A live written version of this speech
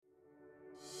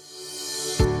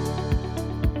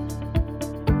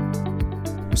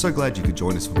so glad you could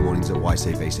join us for Mornings at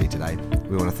YCBC today.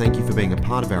 We want to thank you for being a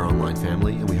part of our online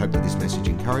family, and we hope that this message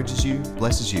encourages you,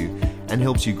 blesses you, and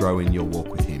helps you grow in your walk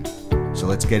with Him. So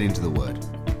let's get into the Word.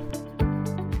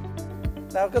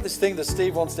 Now, I've got this thing that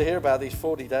Steve wants to hear about, these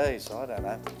 40 days. I don't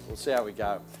know. We'll see how we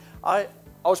go. I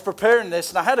was preparing this,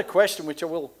 and I had a question, which I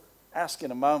will ask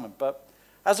in a moment. But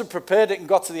as I prepared it and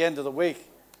got to the end of the week,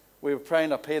 we were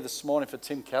praying up here this morning for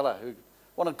Tim Keller, who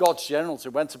one of God's generals who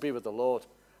went to be with the Lord.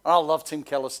 And I love Tim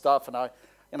Keller's stuff.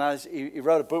 And he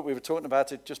wrote a book, we were talking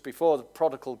about it just before, The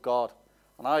Prodigal God.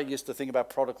 And I used to think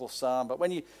about prodigal son. But when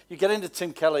you get into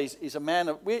Tim Keller, he's a man,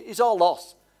 he's all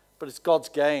lost, but it's God's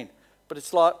gain. But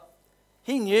it's like,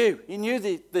 he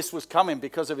knew this was coming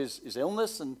because of his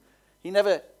illness. And he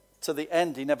never, to the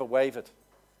end, he never wavered.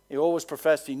 He always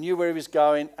professed he knew where he was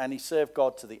going, and he served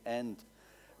God to the end.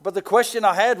 But the question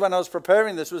I had when I was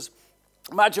preparing this was,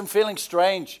 imagine feeling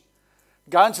strange,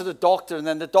 going to the doctor, and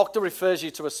then the doctor refers you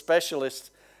to a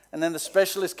specialist, and then the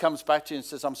specialist comes back to you and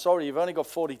says, I'm sorry, you've only got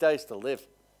 40 days to live.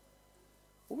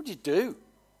 What would you do?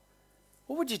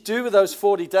 What would you do with those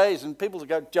 40 days? And people would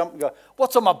go jump and go,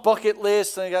 what's on my bucket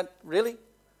list? And you go, really?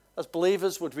 As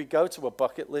believers, would we go to a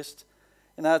bucket list?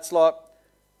 You know, it's like,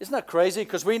 isn't that crazy?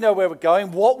 Because we know where we're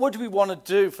going. What would we want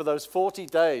to do for those 40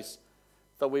 days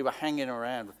that we were hanging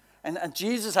around? And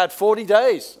Jesus had 40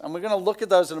 days, and we're going to look at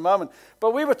those in a moment.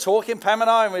 But we were talking, Pam and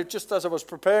I, and just as I was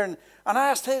preparing, and I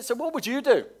asked her, I said, what would you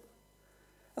do?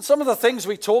 And some of the things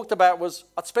we talked about was,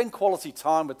 I'd spend quality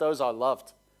time with those I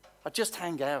loved. I'd just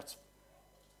hang out.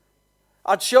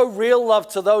 I'd show real love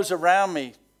to those around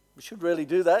me. We should really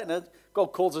do that. You know?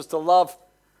 God calls us to love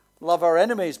our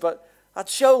enemies, but I'd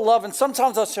show love, and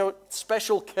sometimes I'd show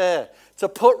special care to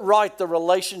put right the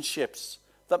relationships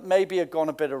that maybe had gone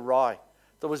a bit awry.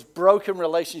 There was broken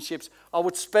relationships. I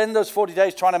would spend those 40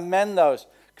 days trying to mend those,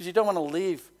 because you don't want to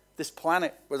leave this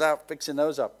planet without fixing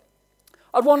those up.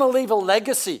 I'd want to leave a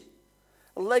legacy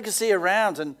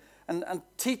around and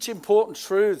teach important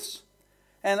truths.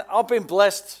 And I've been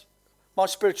blessed. My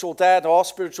spiritual dad, our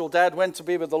spiritual dad, went to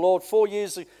be with the Lord 4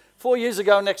 years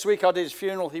ago. Next week I did his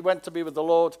funeral. He went to be with the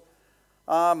Lord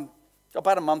about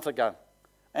a month ago.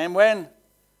 And when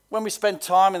we spent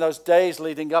time in those days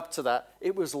leading up to that,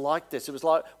 it was like this. It was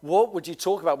like, what would you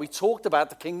talk about? We talked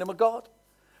about the kingdom of God.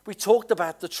 We talked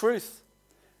about the truth.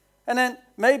 And then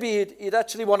maybe you'd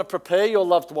actually want to prepare your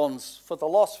loved ones for the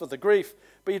loss, for the grief,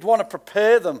 but you'd want to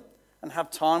prepare them and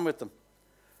have time with them.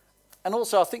 And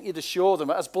also, I think you'd assure them.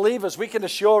 As believers, we can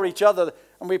assure each other,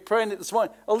 and we're praying it this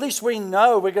morning, at least we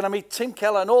know we're going to meet Tim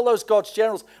Keller and all those God's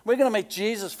generals. We're going to meet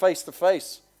Jesus face to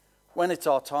face when it's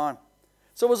our time.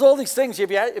 So it was all these things.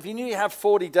 If you knew you have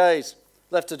 40 days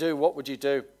left to do, what would you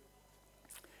do?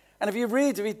 And if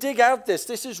you dig out this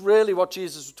is really what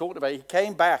Jesus was talking about. He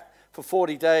came back for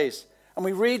 40 days. And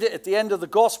we read it at the end of the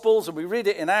Gospels, and we read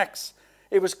it in Acts.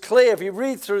 It was clear. If you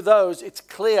read through those, it's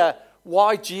clear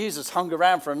why Jesus hung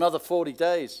around for another 40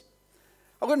 days.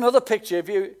 I've got another picture. If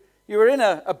you were in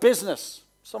a business,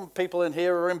 some people in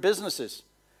here are in businesses,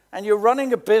 and you're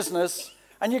running a business,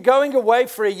 and you're going away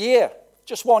for a year,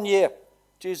 just 1 year.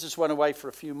 Jesus went away for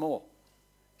a few more.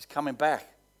 He's coming back.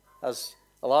 As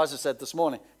Elijah said this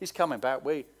morning, he's coming back.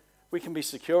 We can be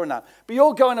secure in that. But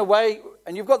you're going away,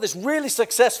 and you've got this really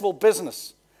successful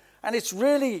business, and it's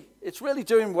really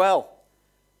doing well.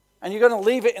 And you're going to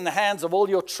leave it in the hands of all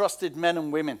your trusted men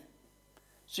and women.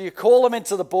 So you call them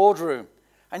into the boardroom,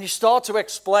 and you start to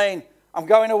explain, I'm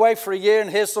going away for a year, and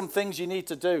here's some things you need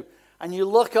to do. And you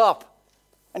look up,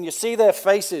 and you see their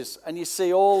faces, and you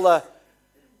see all the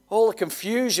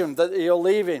confusion that you're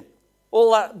leaving,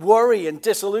 all that worry and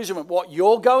disillusionment. What,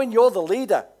 you're the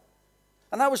leader.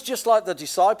 And that was just like the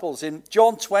disciples. In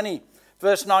John 20,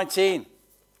 verse 19,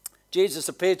 Jesus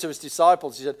appeared to his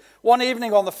disciples. He said, one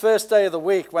evening on the first day of the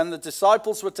week, when the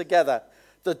disciples were together,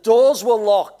 the doors were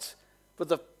locked for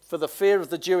the fear of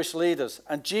the Jewish leaders.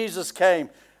 And Jesus came,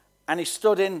 and he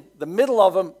stood in the middle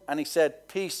of them, and he said,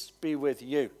 peace be with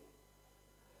you.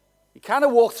 He kind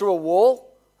of walked through a wall,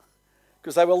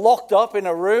 because they were locked up in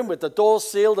a room with the doors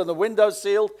sealed and the windows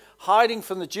sealed, hiding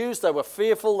from the Jews. They were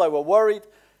fearful, they were worried.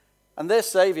 And their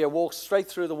Savior walks straight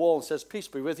through the wall and says, peace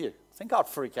be with you. I think I'd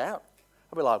freak out.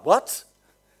 I'd be like, what?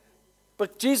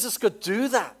 But Jesus could do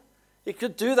that. He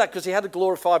could do that because he had a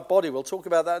glorified body. We'll talk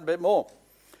about that a bit more.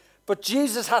 But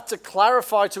Jesus had to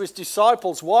clarify to his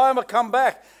disciples, why am I come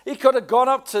back? He could have gone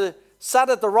up sat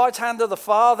at the right hand of the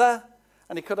Father,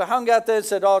 and he could have hung out there and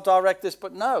said, I'll direct this.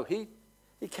 But no, he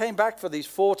came back for these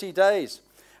 40 days.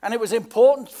 And it was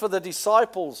important for the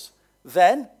disciples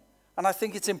then, and I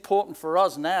think it's important for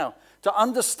us now, to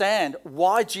understand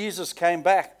why Jesus came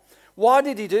back. Why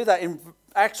did he do that? In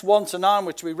Acts 1-9,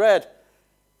 which we read,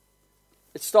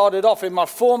 It started off in my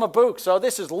former book. So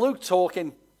this is Luke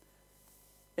talking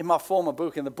in my former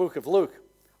book, in the book of Luke.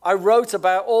 I wrote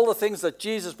about all the things that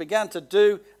Jesus began to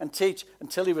do and teach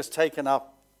until he was taken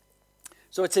up.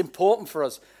 So it's important for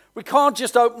us. We can't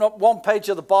just open up one page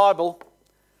of the Bible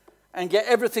and get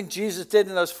everything Jesus did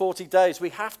in those 40 days. We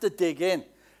have to dig in.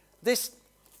 This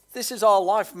is our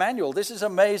life manual. This is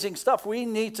amazing stuff. We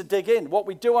need to dig in. What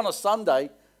we do on a Sunday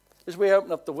is we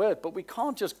open up the Word, but we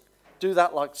can't just do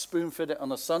that like spoon-feed it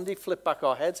on a Sunday, flip back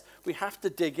our heads. We have to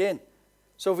dig in.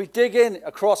 So if we dig in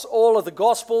across all of the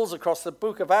Gospels, across the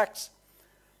book of Acts,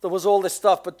 there was all this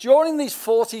stuff. But during these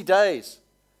 40 days,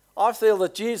 I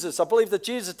believe that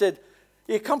Jesus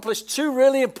he accomplished two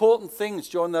really important things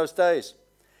during those days.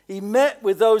 He met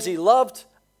with those he loved,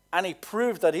 and he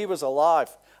proved that he was alive,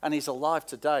 and he's alive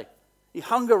today. He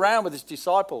hung around with his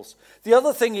disciples. The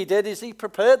other thing he did is he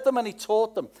prepared them and he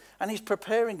taught them, and he's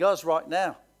preparing us right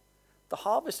now. The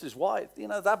harvest is white.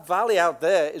 That valley out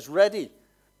there is ready.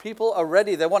 People are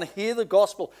ready. They want to hear the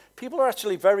gospel. People are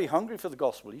actually very hungry for the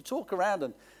gospel. You talk around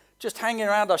and just hanging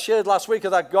around. I shared last week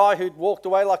of that guy who'd walked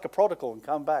away like a prodigal and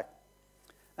come back.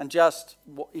 And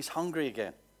he's hungry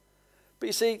again. But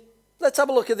you see, let's have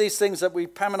a look at these things that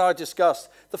Pam and I discussed.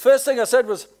 The first thing I said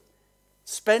was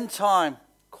spend time,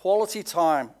 quality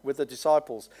time with the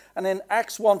disciples. And in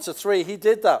Acts 1-3, he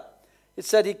did that. It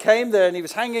said he came there and he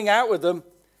was hanging out with them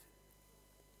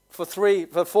for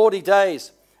 40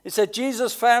 days. It said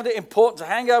Jesus found it important to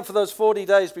hang out for those 40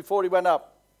 days before he went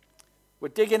up. We're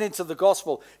digging into the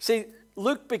gospel. See,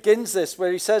 Luke begins this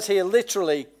where he says here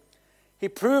literally, he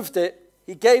proved it.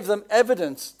 He gave them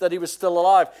evidence that he was still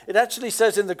alive. It actually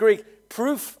says in the Greek,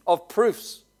 proof of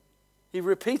proofs. He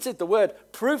repeated the word,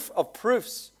 proof of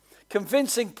proofs,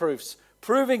 convincing proofs,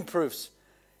 proving proofs.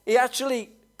 He actually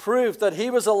proved that he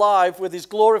was alive with his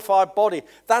glorified body.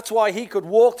 That's why he could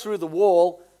walk through the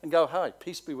wall and go, hi,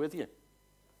 peace be with you.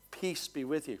 Peace be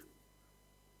with you.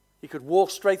 He could walk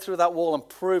straight through that wall and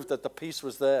prove that the peace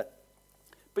was there.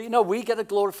 But we get a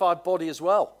glorified body as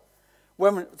well.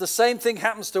 When the same thing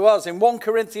happens to us, in 1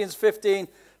 Corinthians 15,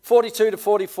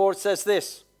 42-44, it says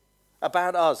this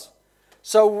about us.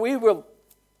 So we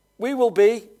will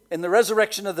be, in the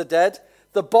resurrection of the dead,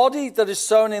 the body that is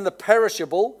sown in the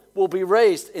perishable will be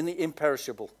raised in the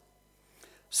imperishable.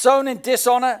 Sown in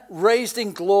dishonor, raised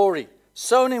in glory.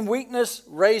 Sown in weakness,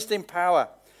 raised in power.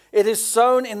 It is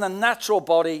sown in the natural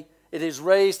body, it is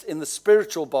raised in the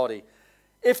spiritual body.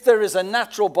 If there is a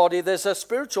natural body, there's a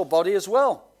spiritual body as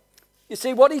well. You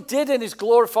see, what he did in his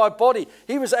glorified body,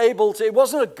 he was able to, it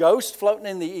wasn't a ghost floating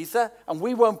in the ether, and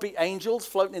we won't be angels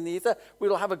floating in the ether. We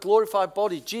will have a glorified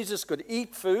body. Jesus could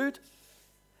eat food.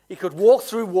 He could walk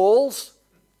through walls.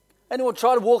 Anyone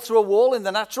try to walk through a wall in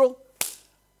the natural?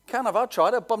 Can't have. I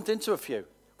tried. I bumped into a few.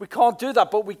 We can't do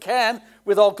that, but we can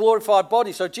with our glorified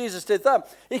body. So Jesus did that.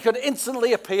 He could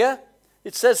instantly appear.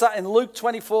 It says that in Luke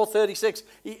 24:36.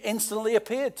 He instantly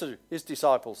appeared to his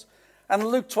disciples. And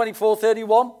Luke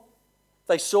 24:31,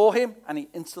 they saw him and he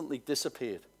instantly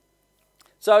disappeared.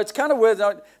 So it's kind of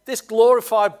weird. This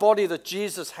glorified body that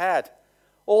Jesus had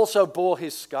also bore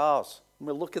his scars. And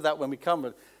we'll look at that when we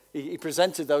come. He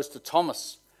presented those to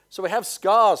Thomas. So we have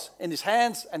scars in his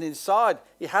hands and in his side.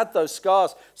 He had those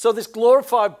scars. So this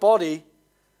glorified body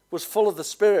was full of the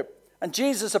Spirit. And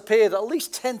Jesus appeared at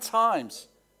least 10 times.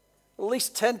 At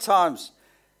least 10 times.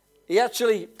 He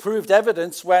actually proved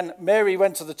evidence when Mary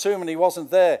went to the tomb and he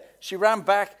wasn't there. She ran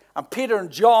back, and Peter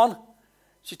and John,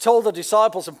 she told the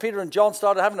disciples, and Peter and John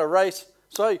started having a race.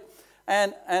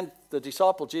 And the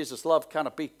disciple Jesus loved kind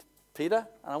of beat Peter.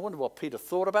 And I wonder what Peter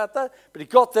thought about that. But he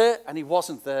got there and he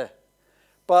wasn't there.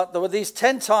 But there were these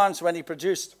 10 times when he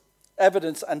produced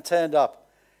evidence and turned up.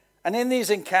 And in these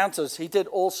encounters, he did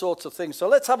all sorts of things. So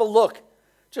let's have a look,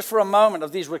 just for a moment,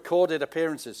 of these recorded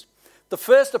appearances. The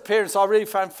first appearance I really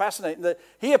found fascinating, that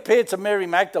he appeared to Mary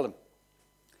Magdalene.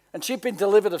 And she'd been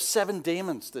delivered of 7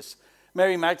 demons, this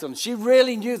Mary Magdalene. She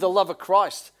really knew the love of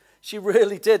Christ. She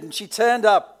really did. And she turned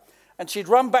up, and she'd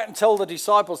run back and told the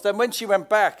disciples. Then when she went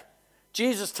back,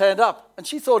 Jesus turned up, and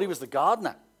she thought he was the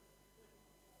gardener.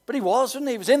 But he wasn't.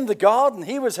 He was in the garden.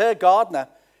 He was her gardener.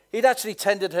 He'd actually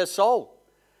tended her soul.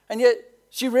 And yet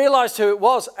she realized who it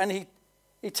was, and he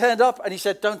turned up and he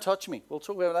said, don't touch me. We'll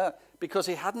talk about that, because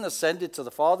he hadn't ascended to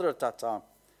the Father at that time.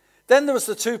 Then there was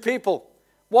the 2 people,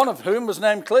 one of whom was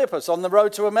named Cleopas, on the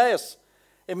road to Emmaus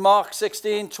in Mark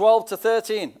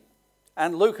 16:12-13,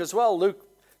 and Luke as well, Luke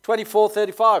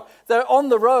 24:35. They're on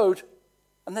the road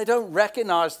and they don't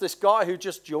recognize this guy who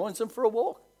just joins them for a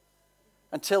walk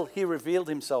until he revealed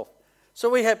himself.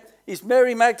 So he's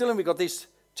Mary Magdalene. We've got these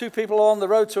 2 people on the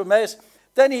road to Emmaus.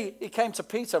 Then he came to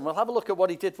Peter, and we'll have a look at what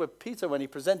he did with Peter when he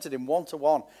presented him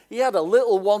one-to-one. He had a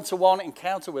little one-to-one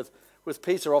encounter with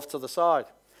Peter off to the side.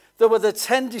 There were the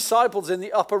 10 disciples in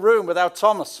the upper room without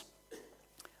Thomas.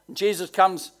 And Jesus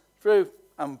comes through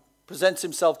and presents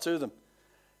himself to them.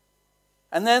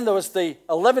 And then there was the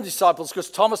 11 disciples, because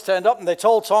Thomas turned up and they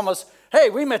told Thomas, hey,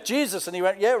 we met Jesus. And he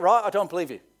went, yeah, right, I don't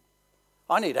believe you.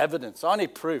 I need evidence. I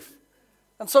need proof.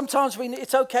 And sometimes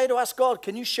it's okay to ask God,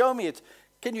 can you show me it?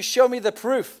 Can you show me the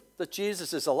proof that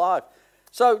Jesus is alive?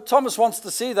 So Thomas wants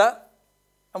to see that.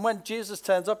 And when Jesus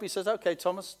turns up, he says, okay,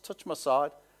 Thomas, touch my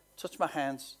side, touch my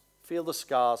hands, feel the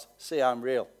scars, see I'm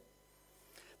real.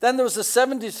 Then there was the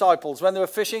 7 disciples when they were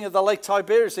fishing at the Lake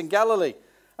Tiberias in Galilee.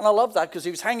 And I love that because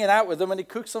he was hanging out with them and he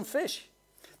cooked some fish.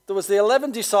 There was the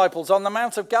 11 disciples on the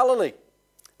Mount of Galilee.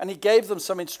 And he gave them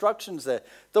some instructions there.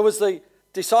 There was the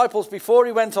disciples before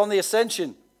he went on the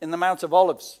ascension in the Mount of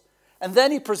Olives. And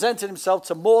then he presented himself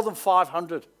to more than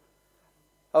 500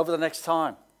 over the next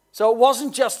time. So it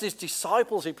wasn't just his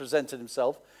disciples he presented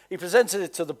himself. He presented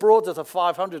it to the broader of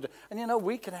 500. And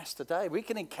we can ask today. We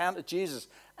can encounter Jesus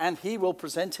and he will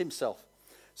present himself.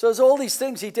 So there's all these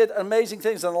things. He did amazing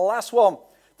things. And the last one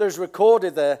that is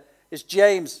recorded there is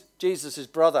James, Jesus'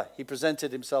 brother. He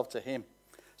presented himself to him.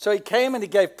 So he came and he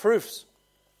gave proofs.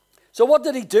 So what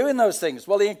did he do in those things?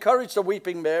 Well, he encouraged the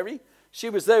weeping Mary. She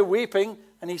was there weeping,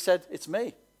 and he said, it's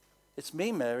me. It's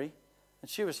me, Mary. And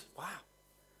she was, wow.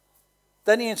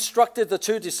 Then he instructed the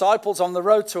 2 disciples on the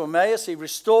road to Emmaus. He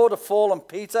restored a fallen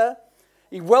Peter.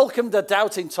 He welcomed a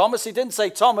doubting Thomas. He didn't say,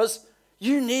 Thomas,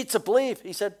 you need to believe.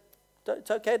 He said, it's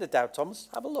okay to doubt, Thomas.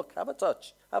 Have a look, have a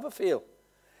touch, have a feel.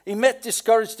 He met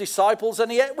discouraged disciples,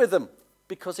 and he ate with them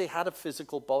because he had a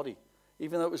physical body.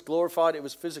 Even though it was glorified, it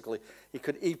was physically. He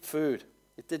could eat food.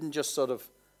 It didn't just sort of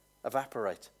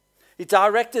evaporate. He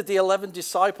directed the 11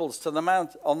 disciples to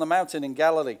on the mountain in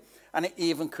Galilee, and he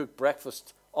even cooked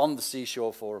breakfast on the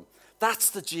seashore for them. That's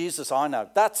the Jesus I know.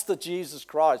 That's the Jesus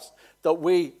Christ that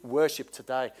we worship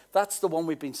today. That's the one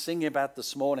we've been singing about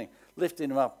this morning,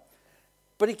 lifting him up.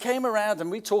 But he came around,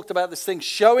 and we talked about this thing,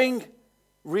 showing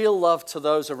real love to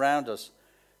those around us.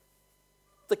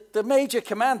 The major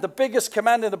command, the biggest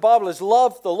command in the Bible is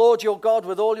love the Lord your God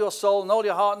with all your soul and all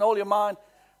your heart and all your mind,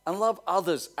 and love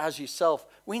others as yourself.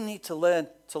 We need to learn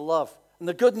to love. And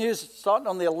the good news, starting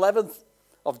on the 11th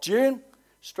of June,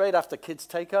 straight after Kids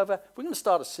Takeover, we're going to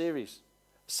start a series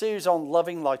on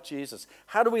loving like Jesus.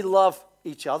 How do we love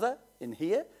each other in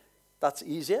here? That's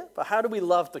easier. But how do we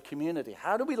love the community?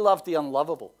 How do we love the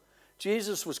unlovable?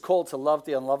 Jesus was called to love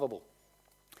the unlovable.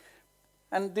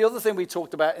 And the other thing we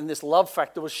talked about in this love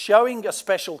factor was showing a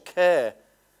special care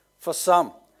for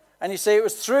some. And you see, it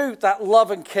was through that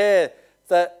love and care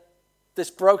that this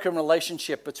broken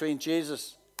relationship between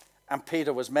Jesus and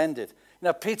Peter was mended.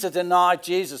 Peter denied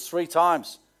Jesus 3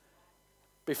 times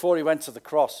before he went to the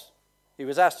cross. He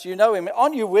was asked, you know him?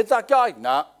 Aren't you with that guy?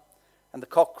 No. And the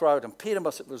cock crowed, and Peter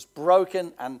was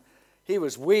broken, and he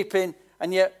was weeping.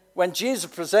 And yet, when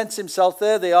Jesus presents himself,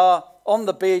 there they are on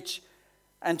the beach,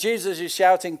 and Jesus is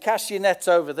shouting, cast your nets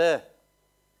over there.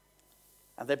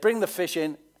 And they bring the fish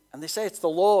in, and they say it's the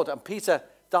Lord. And Peter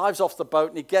dives off the boat,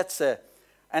 and he gets there.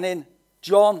 And in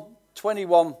John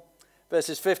 21,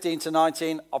 verses 15 to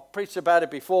 19, I've preached about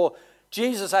it before,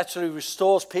 Jesus actually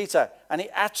restores Peter, and he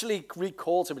actually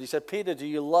recalls him. And he said, Peter, do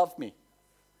you love me?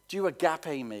 Do you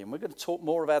agape me? And we're going to talk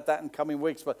more about that in coming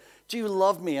weeks. But do you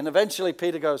love me? And eventually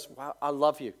Peter goes, wow, I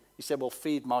love you. He said, well,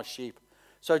 feed my sheep.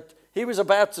 So he was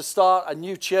about to start a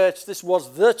new church. This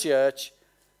was the church.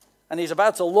 And he's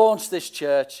about to launch this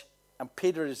church. And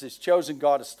Peter is his chosen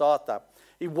guy to start that.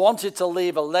 He wanted to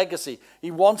leave a legacy.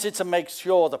 He wanted to make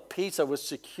sure that Peter was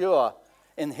secure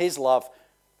in his love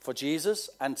for Jesus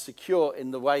and secure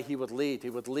in the way he would lead. He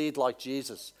would lead like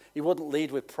Jesus. He wouldn't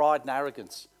lead with pride and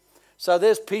arrogance. So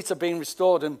there's Peter being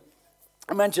restored. And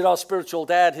I mentioned our spiritual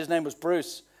dad. His name was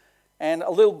Bruce. And a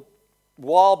little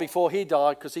while before he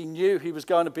died, because he knew he was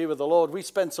going to be with the Lord, we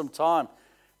spent some time.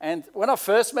 And when I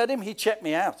first met him, he checked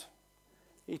me out.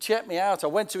 He checked me out. I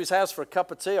went to his house for a cup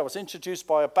of tea. I was introduced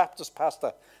by a Baptist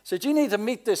pastor. He said, you need to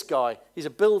meet this guy. He's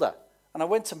a builder. And I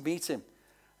went to meet him.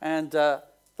 And the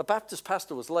Baptist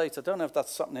pastor was late. I don't know if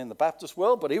that's something in the Baptist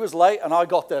world, but he was late and I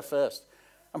got there first.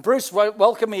 And Bruce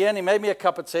welcomed me in. He made me a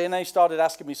cup of tea and then he started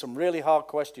asking me some really hard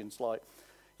questions like,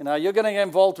 you're going to get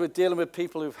involved with dealing with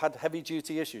people who've had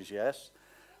heavy-duty issues, yes?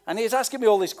 And he was asking me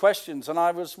all these questions, and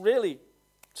I was really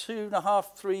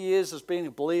 2.5, 3 years as being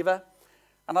a believer.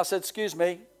 And I said, excuse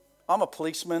me, I'm a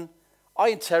policeman. I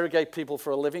interrogate people for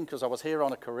a living because I was here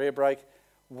on a career break.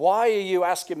 Why are you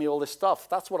asking me all this stuff?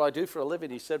 That's what I do for a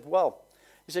living. He said,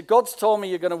 He said, God's told me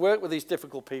you're going to work with these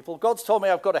difficult people. God's told me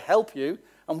I've got to help you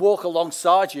and walk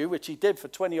alongside you, which he did for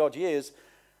 20 odd years.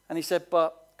 And he said,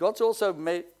 but God's also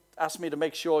asked me to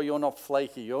make sure you're not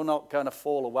flaky. You're not going to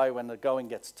fall away when the going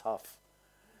gets tough.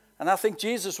 And I think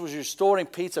Jesus was restoring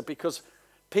Peter because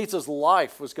Peter's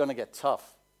life was going to get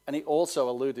tough. And he also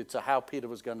alluded to how Peter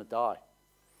was going to die.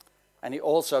 And he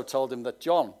also told him that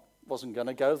John wasn't going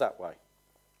to go that way.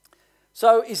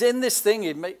 So he's in this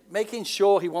thing, making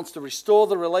sure he wants to restore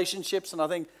the relationships. And I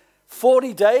think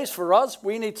 40 days for us,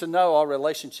 we need to know our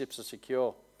relationships are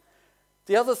secure.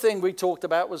 The other thing we talked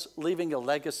about was leaving a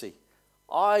legacy.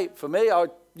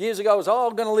 Years ago, I was,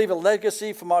 I'm going to leave a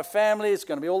legacy for my family. It's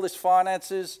going to be all this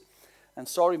finances. And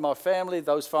sorry, my family,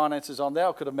 those finances on there,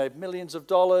 I could have made millions of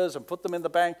dollars and put them in the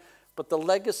bank. But the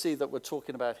legacy that we're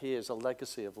talking about here is a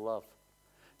legacy of love.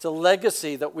 It's a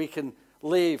legacy that we can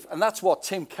leave. And that's what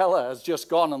Tim Keller has just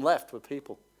gone and left with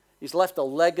people. He's left a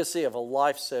legacy of a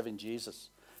life serving Jesus.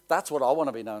 That's what I want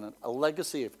to be known as, a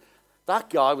legacy of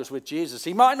that guy was with Jesus.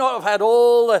 He might not have had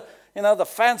all the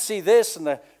fancy this and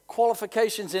the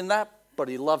qualifications in that, but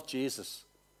he loved Jesus.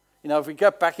 If we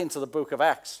get back into the book of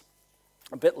Acts,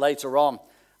 a bit later on,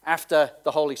 after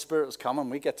the Holy Spirit has come, and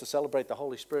we get to celebrate the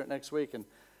Holy Spirit next week, and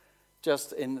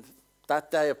just in that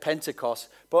day of Pentecost.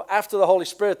 But after the Holy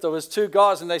Spirit, there was two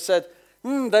guys, and they said,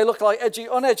 they look like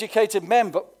uneducated men,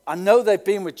 but I know they've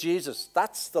been with Jesus.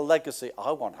 That's the legacy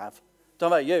I want to have. Don't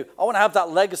know about you. I want to have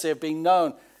that legacy of being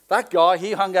known. That guy,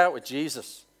 he hung out with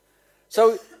Jesus.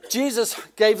 So Jesus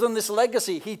gave them this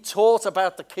legacy. He taught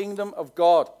about the kingdom of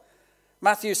God.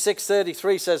 Matthew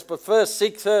 6:33 says, but first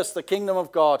seek first the kingdom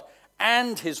of God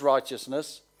and his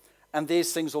righteousness, and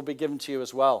these things will be given to you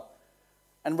as well.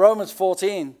 And Romans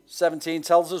 14:17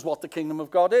 tells us what the kingdom of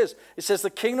God is. It says the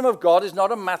kingdom of God is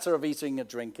not a matter of eating and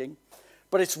drinking,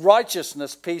 but it's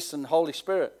righteousness, peace, and Holy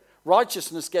Spirit.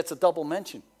 Righteousness gets a double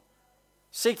mention.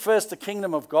 Seek first the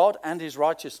kingdom of God and his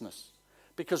righteousness,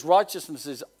 because righteousness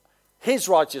is his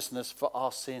righteousness for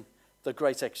our sin, the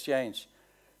great exchange.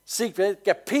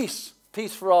 Get peace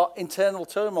for our internal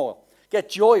turmoil. Get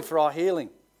joy for our healing.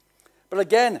 But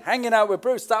again, hanging out with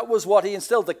Bruce, that was what he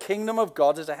instilled. The kingdom of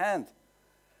God is at hand.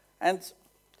 And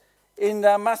in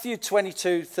Matthew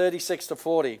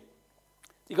 22:36-40,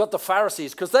 you got the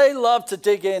Pharisees, because they loved to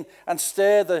dig in and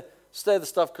stir the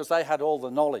stuff because they had all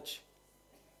the knowledge.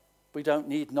 We don't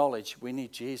need knowledge, we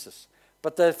need Jesus.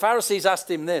 But the Pharisees asked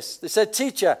him this. They said,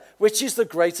 teacher, which is the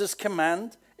greatest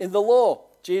command in the law?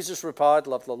 Jesus replied,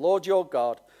 love the Lord your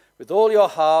God with all your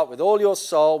heart, with all your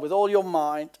soul, with all your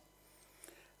mind.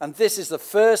 And this is the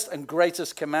first and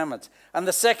greatest commandment. And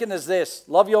the second is this,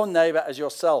 love your neighbor as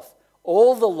yourself.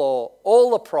 All the law,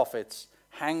 all the prophets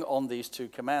hang on these two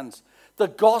commands. The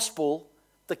gospel,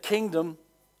 the kingdom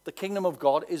of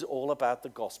God is all about the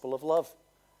gospel of love.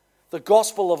 The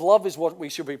gospel of love is what we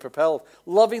should be propelled.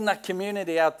 Loving that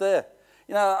community out there.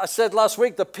 I said last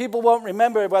week that people won't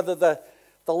remember whether the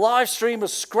live stream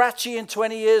was scratchy in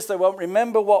 20 years. They won't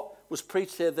remember what was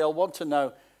preached here. They'll want to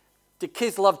know, did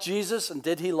Keith love Jesus and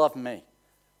did he love me?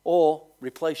 Or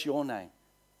replace your name.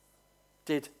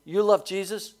 Did you love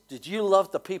Jesus? Did you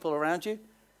love the people around you?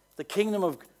 The kingdom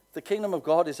of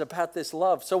God is about this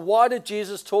love. So why did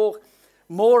Jesus talk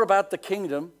more about the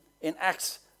kingdom in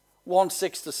Acts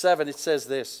 1:6-7? It says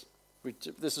this.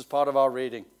 This is part of our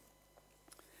reading.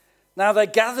 Now they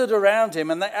gathered around him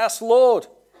and they asked, Lord,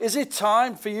 is it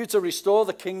time for you to restore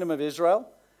the kingdom of Israel?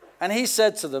 And he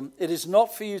said to them, it is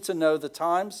not for you to know the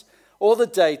times or the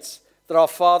dates that our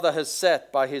Father has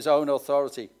set by his own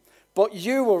authority. But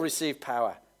you will receive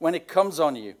power when it comes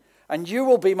on you. And you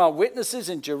will be my witnesses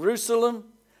in Jerusalem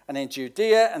and in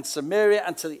Judea and Samaria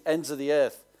and to the ends of the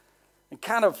earth. And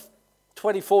kind of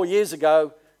 24 years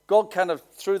ago, God kind of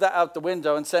threw that out the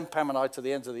window and sent Pam and I to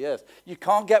the ends of the earth. You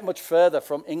can't get much further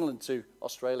from England to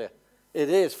Australia. It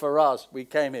is for us. We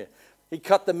came here. He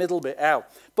cut the middle bit out.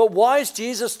 But why is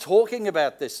Jesus talking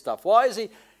about this stuff? Why is he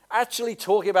actually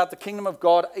talking about the kingdom of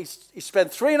God? He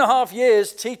spent 3.5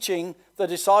 years teaching the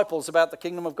disciples about the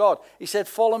kingdom of God. He said,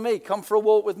 follow me, come for a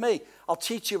walk with me. I'll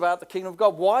teach you about the kingdom of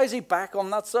God. Why is he back on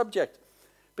that subject?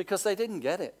 Because they didn't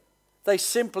get it. They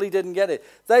simply didn't get it.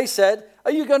 They said,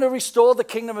 are you going to restore the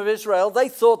kingdom of Israel? They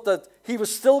thought that he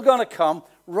was still going to come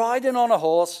riding on a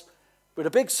horse with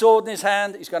a big sword in his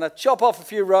hand. He's going to chop off a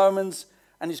few Romans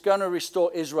and he's going to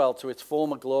restore Israel to its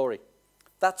former glory.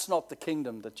 That's not the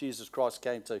kingdom that Jesus Christ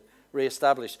came to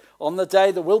reestablish. On the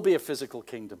day there will be a physical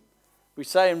kingdom. We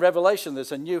say in Revelation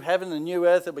there's a new heaven and new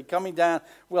earth that will be coming down.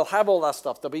 We'll have all that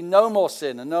stuff. There'll be no more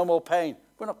sin and no more pain.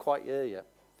 We're not quite here yet.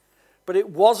 But it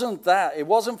wasn't that. It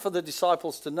wasn't for the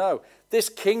disciples to know. This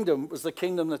kingdom was the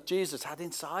kingdom that Jesus had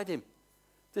inside him.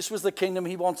 This was the kingdom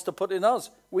he wants to put in us.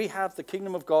 We have the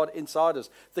kingdom of God inside us,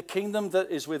 the kingdom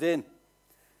that is within.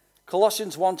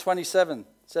 Colossians 1:27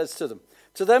 says to them,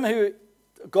 to them who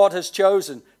God has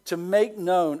chosen to make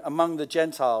known among the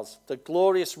Gentiles the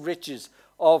glorious riches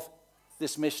of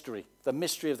this mystery, the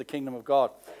mystery of the kingdom of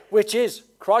God, which is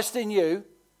Christ in you,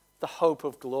 the hope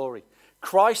of glory.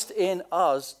 Christ in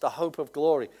us, the hope of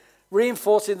glory,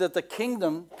 reinforcing that the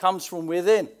kingdom comes from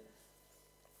within.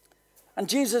 And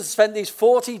Jesus spent these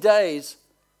 40 days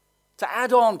to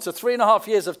add on to 3.5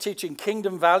 years of teaching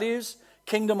kingdom values,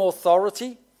 kingdom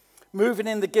authority, moving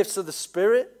in the gifts of the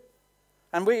Spirit.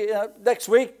 And next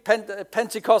week,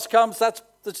 Pentecost comes. That's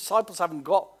the disciples haven't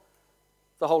got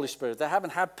the Holy Spirit. They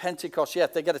haven't had Pentecost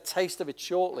yet. They get a taste of it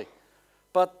shortly.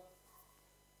 But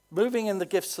moving in the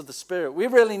gifts of the Spirit, we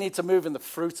really need to move in the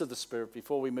fruit of the Spirit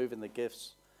before we move in the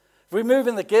gifts. If we move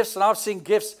in the gifts, and I've seen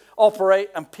gifts operate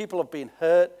and people have been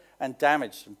hurt and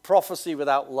damaged, and prophecy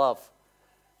without love.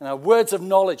 Words of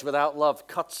knowledge without love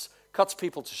cuts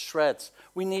people to shreds.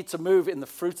 We need to move in the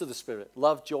fruit of the Spirit,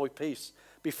 love, joy, peace,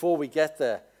 before we get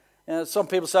there. Some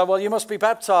people say, well, you must be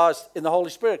baptized in the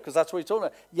Holy Spirit because that's what you're talking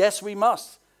about. Yes, we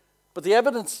must. But the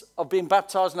evidence of being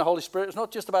baptized in the Holy Spirit is not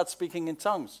just about speaking in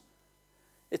tongues.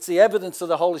 It's the evidence of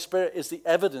the Holy Spirit is the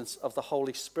evidence of the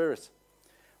Holy Spirit.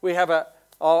 We have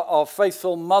our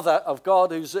faithful mother of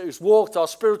God who's walked, our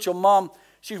spiritual mom.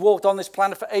 She's walked on this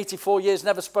planet for 84 years,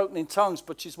 never spoken in tongues,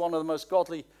 but she's one of the most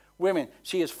godly women.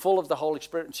 She is full of the Holy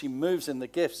Spirit and she moves in the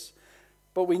gifts.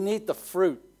 But we need the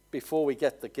fruit before we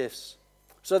get the gifts.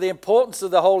 So the importance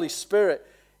of the Holy Spirit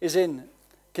is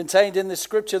contained in this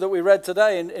scripture that we read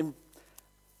today in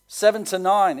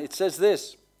 7-9. It says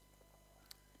this.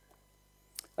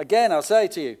 Again, I'll say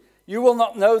to you, you will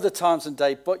not know the times and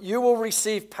date, but you will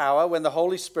receive power when the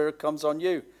Holy Spirit comes on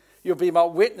you. You'll be my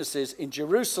witnesses in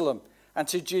Jerusalem and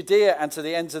to Judea and to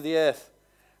the ends of the earth.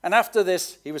 And after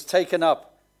this, he was taken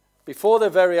up before their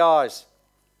very eyes.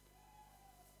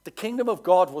 The kingdom of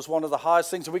God was one of the highest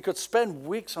things, and we could spend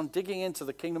weeks on digging into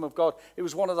the kingdom of God. It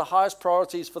was one of the highest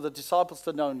priorities for the disciples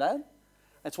to know now.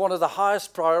 It's one of the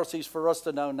highest priorities for us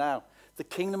to know now. The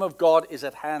kingdom of God is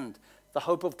at hand. The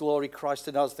hope of glory, Christ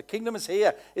in us. The kingdom is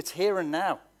here. It's here and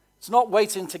now. It's not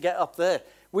waiting to get up there.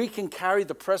 We can carry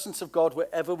the presence of God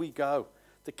wherever we go.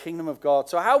 The kingdom of God.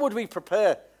 So how would we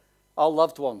prepare our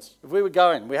loved ones if we were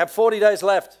going? We have 40 days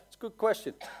left. It's a good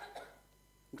question.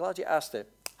 I'm glad you asked it.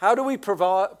 How do we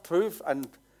prove and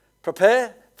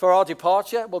prepare for our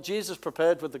departure? Well, Jesus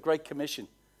prepared with the Great Commission.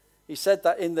 He said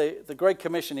that in the Great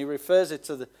Commission. He refers it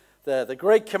to the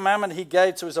great commandment he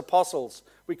gave to his apostles.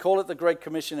 We call it the Great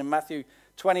Commission in Matthew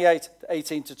 28,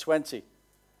 18 to 20.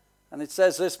 And it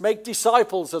says this, make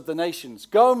disciples of the nations.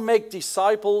 Go make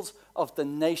disciples of the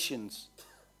nations.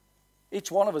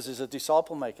 Each one of us is a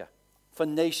disciple maker for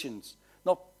nations.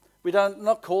 We're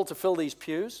not called to fill these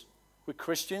pews. We're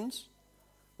Christians.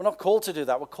 We're not called to do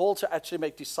that. We're called to actually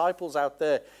make disciples out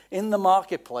there in the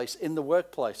marketplace, in the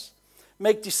workplace.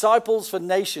 Make disciples for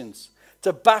nations,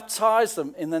 to baptize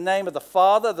them in the name of the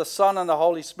Father, the Son, and the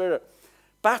Holy Spirit.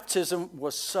 Baptism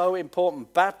was so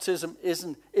important. Baptism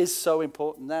is so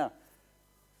important now.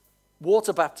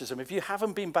 Water baptism, if you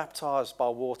haven't been baptized by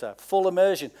water, full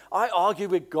immersion. I argue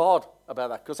with God about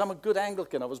that because I'm a good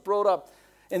Anglican. I was brought up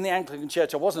in the Anglican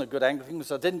church. I wasn't a good Anglican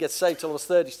because I didn't get saved till I was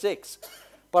 36.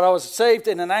 But I was saved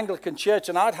in an Anglican church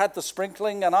and I'd had the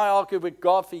sprinkling and I argued with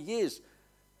God for years.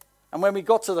 And when we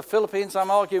got to the Philippines,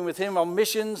 I'm arguing with him on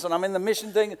missions and I'm in the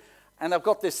mission thing and I've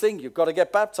got this thing, you've got to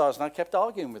get baptized. And I kept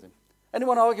arguing with him.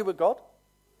 Anyone argue with God?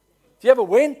 Do you ever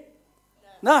win?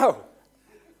 No.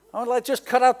 I would like just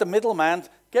cut out the middleman,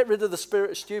 get rid of the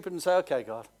spirit of stupid and say, okay,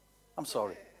 God, I'm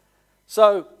sorry.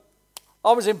 So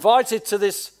I was invited to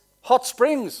this hot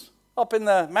springs up in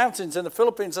the mountains in the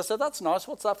Philippines. I said, that's nice.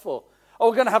 What's that for? Oh,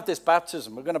 we're going to have this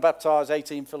baptism. We're going to baptize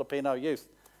 18 Filipino youth.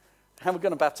 And we're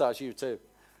going to baptize you too.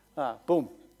 Boom.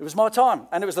 It was my time.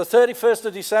 And it was the 31st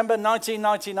of December,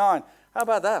 1999. How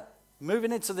about that?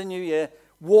 Moving into the new year,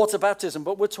 water baptism.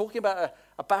 But we're talking about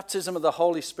a baptism of the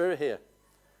Holy Spirit here.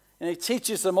 And he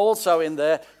teaches them also in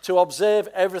there to observe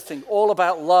everything, all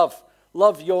about love.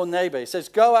 Love your neighbor. He says,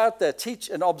 go out there, teach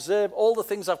and observe all the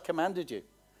things I've commanded you.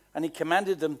 And he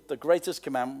commanded them, the greatest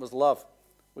commandment was love.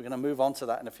 We're going to move on to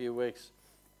that in a few weeks.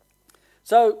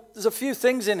 So there's a few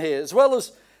things in here. As well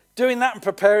as doing that and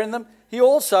preparing them, he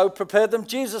also prepared them.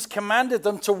 Jesus commanded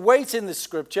them to wait in this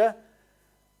scripture.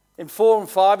 In 4 and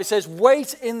 5, he says,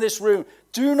 wait in this room.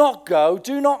 Do not go,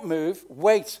 do not move,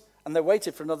 wait. And they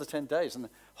waited for another 10 days. And the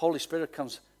Holy Spirit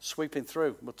comes sweeping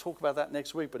through. We'll talk about that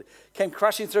next week. But it came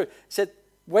crashing through. He said,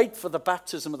 wait for the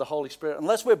baptism of the Holy Spirit.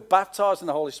 Unless we're baptized in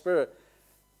the Holy Spirit,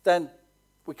 then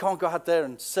we can't go out there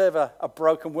and serve a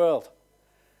broken world.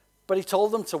 But he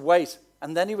told them to wait,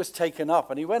 and then he was taken up.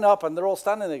 And he went up, and they're all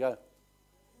standing there going,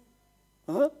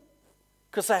 huh?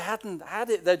 Because they hadn't had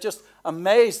it. They're just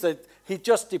amazed that he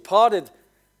just departed.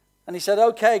 And he said,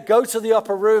 okay, go to the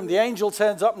upper room. The angel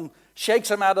turns up and shakes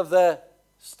them out of their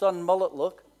stunned mullet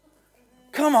look.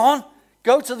 Come on,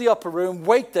 go to the upper room,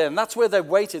 wait there. And that's where they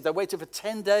waited. They waited for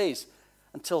 10 days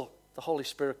until the Holy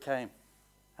Spirit came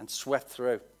and swept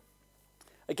through.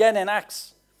 Again, in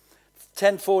Acts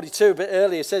 10:42, a bit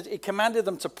earlier, it says he commanded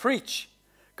them to preach.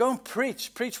 Go and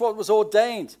preach. Preach what was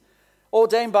ordained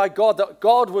by God, that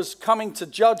God was coming to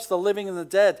judge the living and the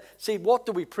dead. See, what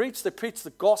do we preach? They preach the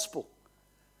gospel.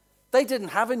 They didn't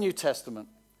have a New Testament.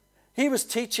 He was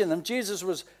teaching them. Jesus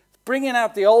was bringing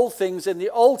out the old things in the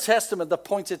Old Testament that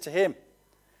pointed to him.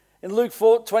 In Luke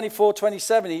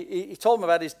 24:27, he told them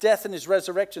about his death and his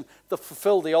resurrection that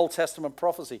fulfilled the Old Testament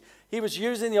prophecy. He was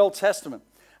using the Old Testament.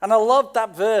 And I love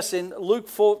that verse in Luke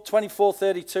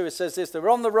 24:32. It says this: they were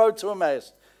on the road to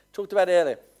Emmaus, talked about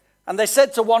earlier. And they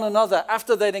said to one another,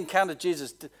 after they'd encountered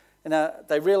Jesus,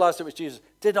 they realized it was Jesus,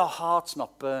 did our hearts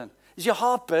not burn? Is your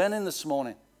heart burning this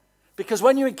morning? Because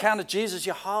when you encounter Jesus,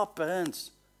 your heart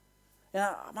burns.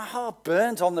 My heart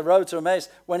burned on the road to Emmaus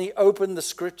when he opened the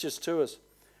scriptures to us.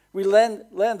 We learned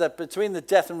that between the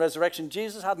death and resurrection,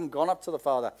 Jesus hadn't gone up to the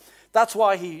Father. That's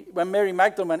why when Mary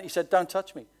Magdalene went, he said, don't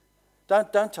touch me.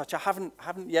 Don't touch. I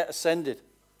haven't yet ascended.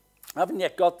 I haven't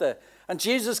yet got there. And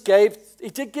Jesus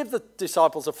did give the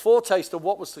disciples a foretaste of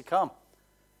what was to come.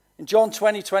 In John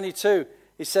 20:22,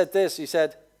 he said this. He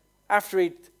said, after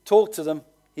he talked to them,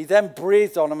 he then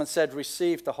breathed on them and said,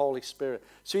 receive the Holy Spirit.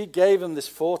 So he gave them this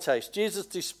foretaste. Jesus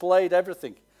displayed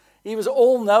everything. He was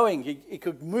all-knowing. He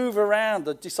could move around.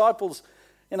 The disciples,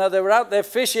 they were out there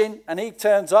fishing, and he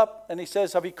turns up and he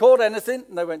says, have you caught anything?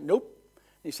 And they went, nope.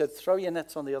 He said, throw your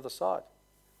nets on the other side.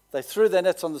 They threw their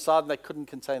nets on the side and they couldn't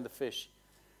contain the fish.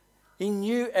 He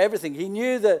knew everything. He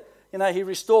knew that, he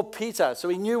restored Peter. So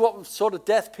he knew what sort of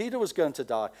death Peter was going to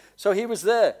die. So he was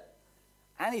there.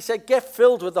 And he said, get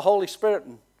filled with the Holy Spirit.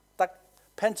 And that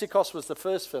Pentecost was the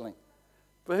first filling.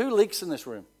 But who leaks in this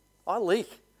room? I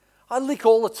leak. I leak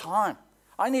all the time.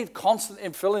 I need constant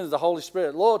infilling of the Holy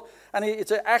Spirit. Lord, and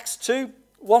it's at Acts 2,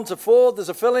 1-4, there's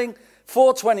a filling,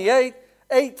 4:28,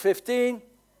 8:15,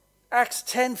 Acts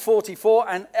 10:44,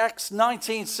 and Acts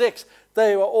 19:6.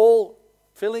 They were all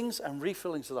fillings and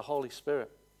refillings of the Holy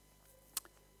Spirit.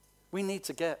 We need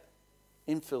to get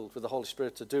infilled with the Holy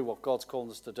Spirit to do what God's called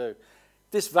us to do.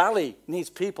 This valley needs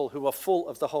people who are full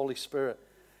of the Holy Spirit.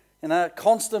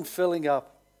 Constant filling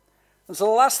up. And so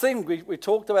the last thing we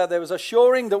talked about there was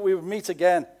assuring that we would meet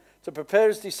again to prepare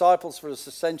his disciples for his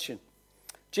ascension.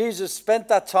 Jesus spent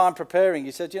that time preparing.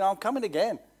 He said, I'm coming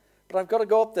again, but I've got to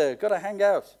go up there, got to hang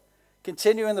out,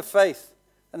 continue in the faith.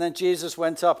 And then Jesus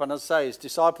went up, and as I say, his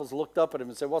disciples looked up at him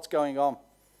and said, what's going on?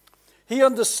 He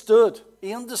understood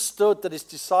that his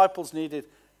disciples needed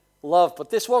love, but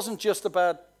this wasn't just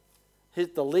about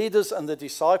the leaders and the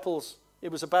disciples.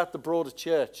 It was about the broader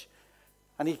church.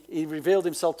 And he revealed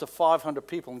himself to 500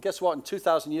 people. And guess what? In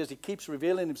 2,000 years, he keeps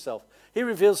revealing himself. He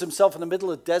reveals himself in the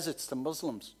middle of deserts to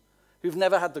Muslims who've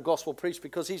never had the gospel preached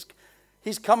because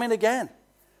he's coming again.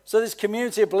 So this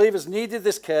community of believers needed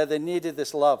this care. They needed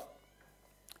this love.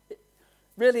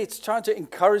 Really, it's trying to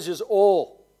encourage us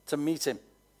all to meet him.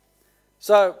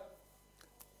 So,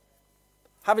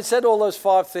 having said all those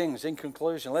 5 things, in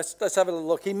conclusion, let's have a little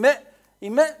look. He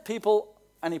met people.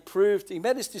 And he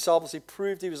met his disciples, he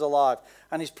proved he was alive.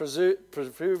 And he's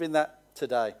proving that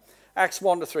today. Acts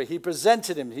 1-3, he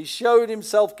presented him, he showed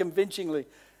himself convincingly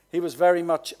he was very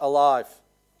much alive.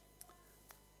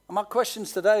 And my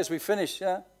questions today as we finish,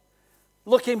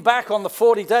 looking back on the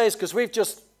 40 days, because we've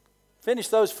just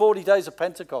finished those 40 days of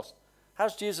Pentecost.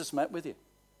 How's Jesus met with you?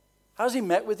 How's he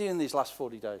met with you in these last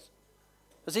 40 days?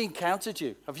 Has he encountered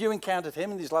you? Have you encountered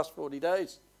him in these last 40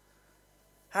 days?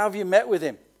 How have you met with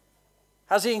him?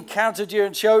 Has he encountered you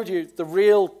and showed you the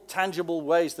real, tangible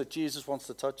ways that Jesus wants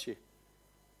to touch you?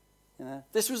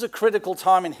 This was a critical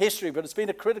time in history, but it's been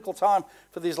a critical time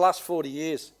for these last 40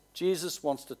 years. Jesus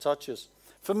wants to touch us.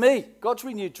 For me, God's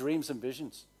renewed dreams and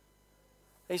visions.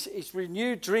 He's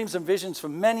renewed dreams and visions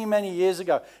from many, many years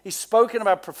ago. He's spoken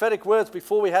about prophetic words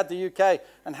before we had the UK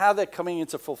and how they're coming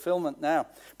into fulfillment now.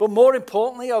 But more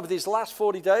importantly, over these last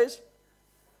 40 days,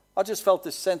 I just felt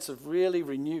this sense of really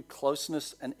renewed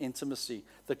closeness and intimacy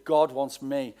that God wants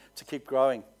me to keep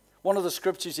growing. One of the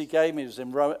scriptures he gave me was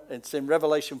in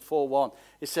Revelation 4:1.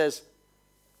 It says,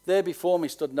 there before me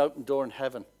stood an open door in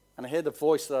heaven. And I heard the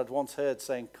voice that I'd once heard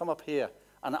saying, come up here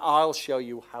and I'll show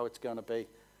you how it's going to be.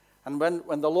 And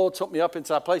when the Lord took me up into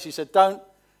that place, he said, don't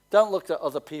Don't look at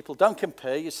other people. Don't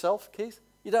compare yourself, Keith.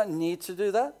 You don't need to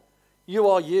do that. You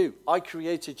are you. I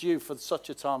created you for such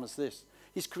a time as this.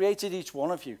 He's created each one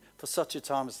of you for such a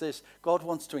time as this. God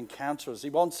wants to encounter us. He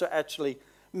wants to actually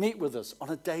meet with us on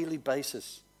a daily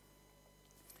basis.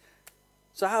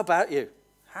 So how about you?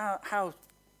 How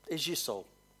is your soul?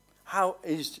 How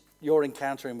is your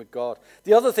encountering with God?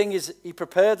 The other thing is he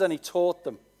prepared and he taught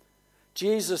them.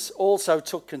 Jesus also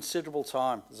took considerable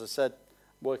time, as I said,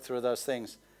 work through those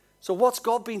things. So what's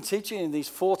God been teaching in these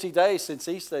 40 days since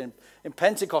Easter, in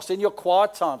Pentecost, in your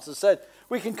quiet times? As I said,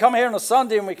 we can come here on a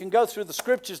Sunday and we can go through the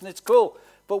scriptures and it's cool.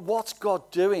 But what's God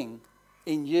doing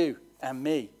in you and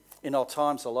me in our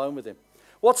times alone with him?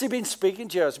 What's he been speaking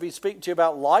to you? Has he been speaking to you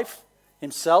about life,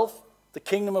 himself, the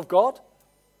kingdom of God?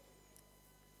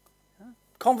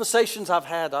 Conversations I've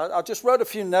had. I just wrote a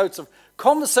few notes of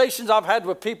conversations I've had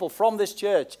with people from this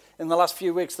church in the last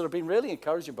few weeks that have been really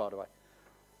encouraging, by the way.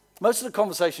 Most of the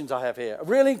conversations I have here are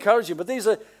really encouraging, but these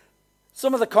are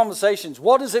some of the conversations.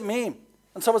 What does it mean?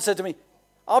 And someone said to me,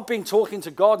 I've been talking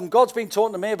to God, and God's been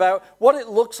talking to me about what it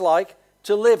looks like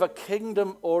to live a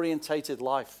kingdom-orientated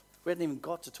life. We hadn't even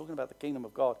got to talking about the kingdom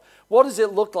of God. What does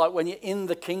it look like when you're in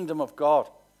the kingdom of God?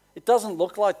 It doesn't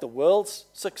look like the world's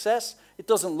success. It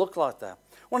doesn't look like that.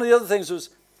 One of the other things was,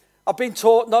 I've been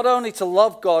taught not only to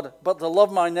love God, but to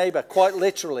love my neighbor, quite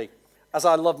literally, as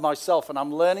I love myself, and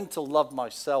I'm learning to love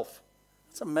myself.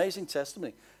 It's amazing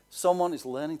testimony. Someone is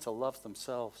learning to love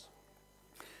themselves.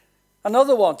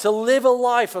 Another one, to live a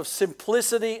life of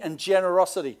simplicity and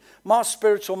generosity. My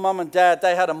spiritual mum and dad,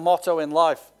 they had a motto in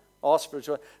life, our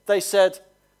spiritual. They said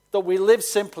that we live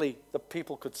simply, that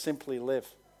people could simply live.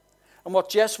 And what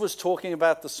Jess was talking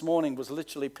about this morning was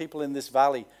literally people in this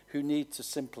valley who need to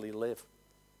simply live.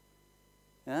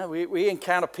 Yeah, we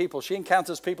encounter people. She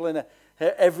encounters people in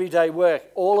her everyday work.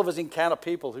 All of us encounter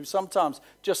people who sometimes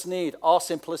just need our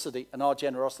simplicity and our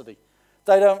generosity.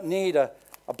 They don't need a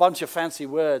bunch of fancy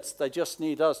words. They just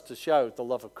need us to show the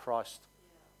love of Christ,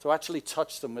 to actually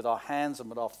touch them with our hands and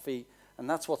with our feet. And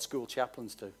that's what school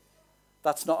chaplains do.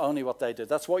 That's not only what they do.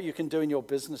 That's what you can do in your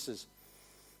businesses.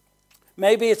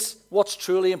 Maybe it's what's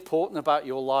truly important about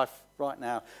your life right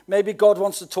now. Maybe God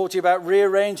wants to talk to you about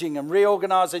rearranging and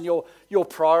reorganizing your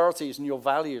priorities and your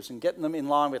values and getting them in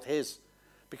line with his.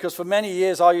 Because for many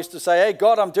years I used to say, hey,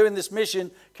 God, I'm doing this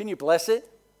mission. Can you bless it?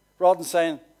 Rather than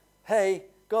saying, hey,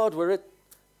 God, we're at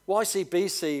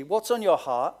YCBC. What's on your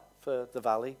heart for the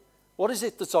valley? What is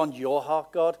it that's on your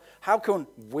heart, God? How can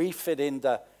we fit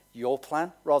into your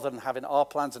plan rather than having our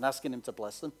plans and asking him to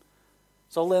bless them?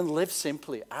 So then live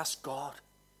simply. Ask God.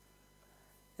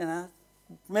 You know,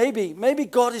 maybe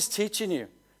God is teaching you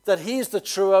that he is the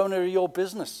true owner of your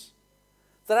business.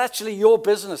 That actually your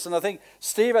business, and I think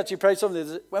Steve actually prayed something,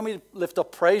 that when we lift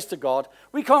up praise to God,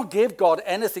 we can't give God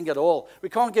anything at all. We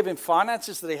can't give him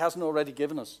finances that he hasn't already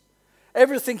given us.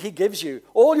 Everything he gives you,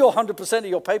 all your 100% of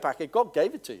your pay packet, God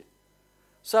gave it to you.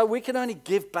 So we can only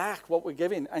give back what we're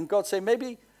giving. And God say,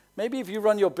 maybe if you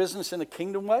run your business in a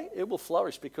kingdom way, it will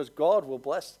flourish because God will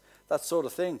bless that sort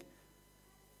of thing.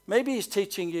 Maybe he's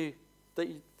teaching you that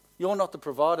you're not the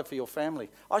provider for your family.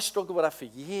 I struggled with that for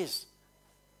years,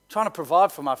 trying to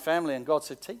provide for my family. And God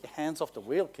said, take your hands off the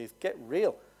wheel, Keith. Get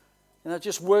real. You know,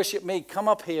 just worship me. Come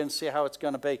up here and see how it's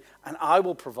going to be. And I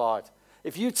will provide.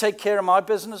 If you take care of my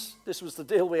business, this was the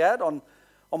deal we had on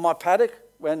my paddock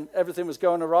when everything was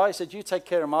going awry. He said, you take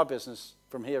care of my business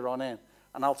from here on in,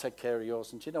 and I'll take care of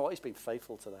yours. And do you know what? He's been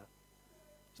faithful to that.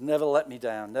 He's never let me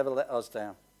down, never let us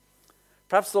down.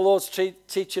 Perhaps the Lord's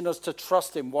teaching us to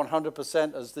trust him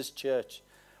 100% as this church.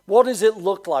 What does it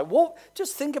look like?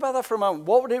 Just think about that for a moment.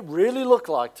 What would it really look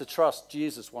like to trust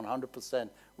Jesus 100%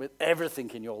 with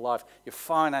everything in your life? Your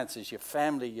finances, your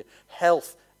family, your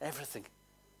health, everything.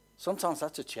 Sometimes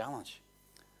that's a challenge.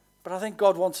 But I think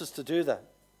God wants us to do that.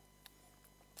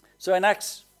 So in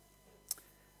Acts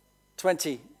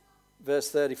 20, verse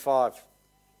 35,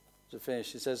 to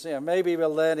finish, it says, maybe we're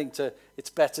learning it's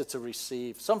better to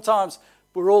receive. Sometimes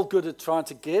we're all good at trying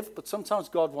to give, but sometimes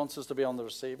God wants us to be on the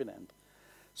receiving end.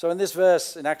 So in this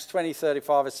verse, in Acts 20,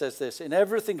 35, it says this, in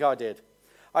everything I did,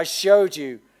 I showed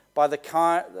you by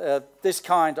this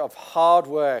kind of hard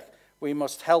work, we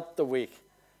must help the weak,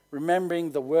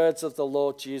 remembering the words of the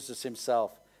Lord Jesus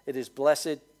himself. It is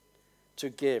blessed to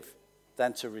give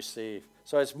than to receive.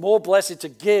 So it's more blessed to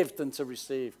give than to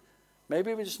receive.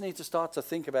 Maybe we just need to start to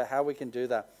think about how we can do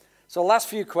that. So last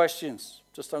few questions.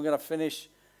 I'm going to finish,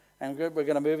 and we're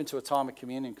going to move into a time of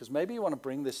communion, because maybe you want to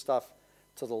bring this stuff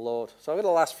to the Lord. So I've got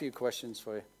the last few questions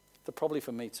for you. They're probably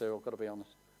for me too, I've got to be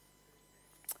honest.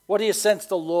 What do you sense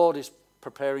the Lord is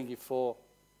preparing you for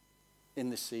in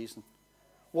this season?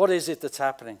 What is it that's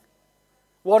happening?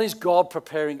 What is God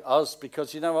preparing us?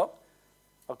 Because you know what?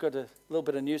 I've got a little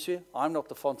bit of news here. I'm not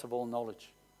the font of all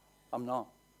knowledge. I'm not.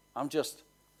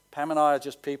 Pam and I are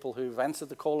just people who've answered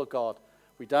the call of God.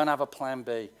 We don't have a plan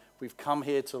B. We've come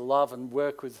here to love and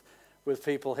work with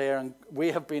people here, and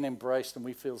we have been embraced, and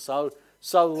we feel so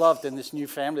loved in this new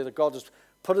family that God has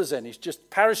put us in. He's just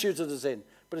parachuted us in.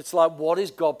 But it's like, what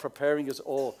is God preparing us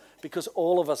all? Because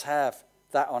all of us have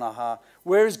that on our heart.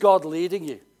 Where is God leading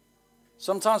you?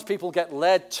 Sometimes people get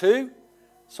led to,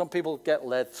 some people get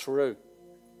led through.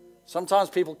 Sometimes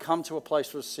people come to a place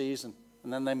for a season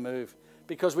and then they move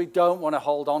because we don't want to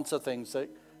hold on to things that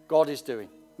God is doing.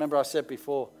 Remember I said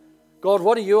before, God,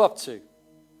 what are you up to?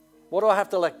 What do I have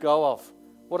to let go of?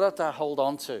 What do I have to hold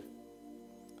on to?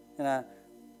 You know,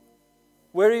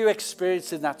 where are you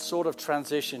experiencing that sort of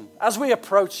transition? As we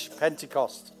approach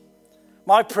Pentecost,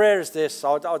 my prayer is this.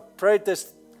 I prayed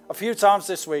this a few times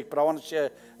this week, but I want to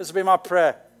share. This will be my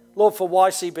prayer. Lord, for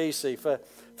YCBC,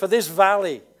 for this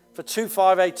valley, for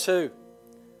 2582,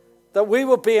 that we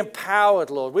will be empowered,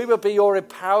 Lord. We will be your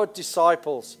empowered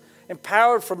disciples,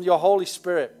 empowered from your Holy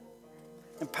Spirit,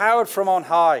 empowered from on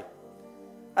high,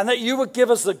 and that you would give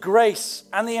us the grace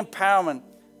and the empowerment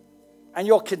and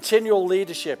your continual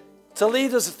leadership to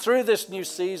lead us through this new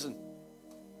season.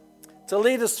 To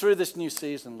lead us through this new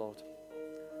season, Lord.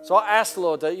 So I ask,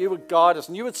 Lord, that you would guide us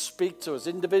and you would speak to us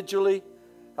individually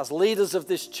as leaders of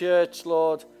this church,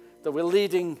 Lord, that we're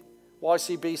leading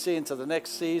YCBC into the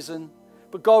next season.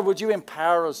 But God, would you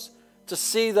empower us to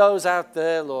see those out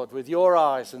there, Lord, with your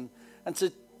eyes and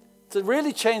to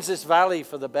really change this valley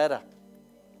for the better.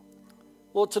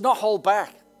 Lord, to not hold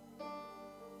back,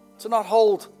 to not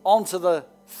hold on to the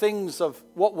things of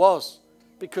what was,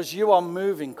 because you are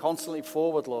moving constantly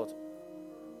forward, Lord.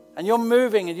 And you're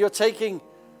moving and you're taking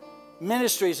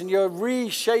ministries and you're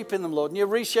reshaping them, Lord, and you're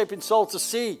reshaping souls to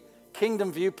see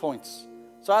kingdom viewpoints.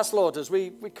 So ask, Lord, as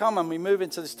we come and we move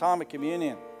into this time of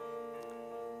communion,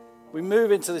 we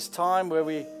move into this time where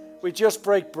we just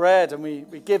break bread and we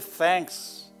give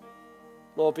thanks,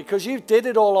 Lord, because you did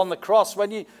it all on the cross.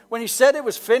 When you said it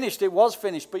was finished,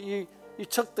 but you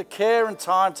took the care and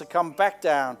time to come back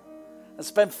down and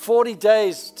spend 40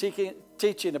 days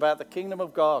teaching about the kingdom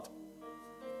of God.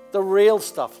 The real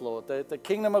stuff, Lord, the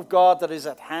kingdom of God that is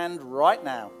at hand right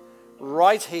now,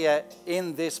 right here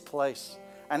in this place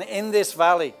and in this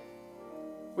valley.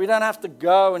 We don't have to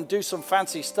go and do some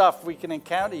fancy stuff. We can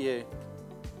encounter you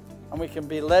and we can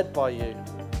be led by you.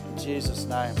 In Jesus'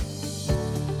 name.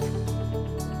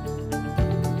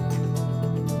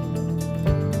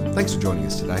 Thanks for joining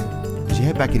us today. As you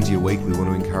head back into your week, we want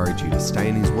to encourage you to stay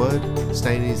in His Word,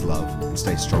 stay in His love, and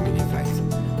stay strong in your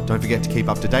faith. Don't forget to keep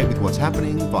up to date with what's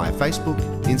happening via Facebook,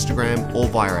 Instagram, or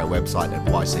via our website at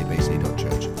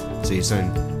ycbc.church. See you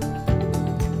soon.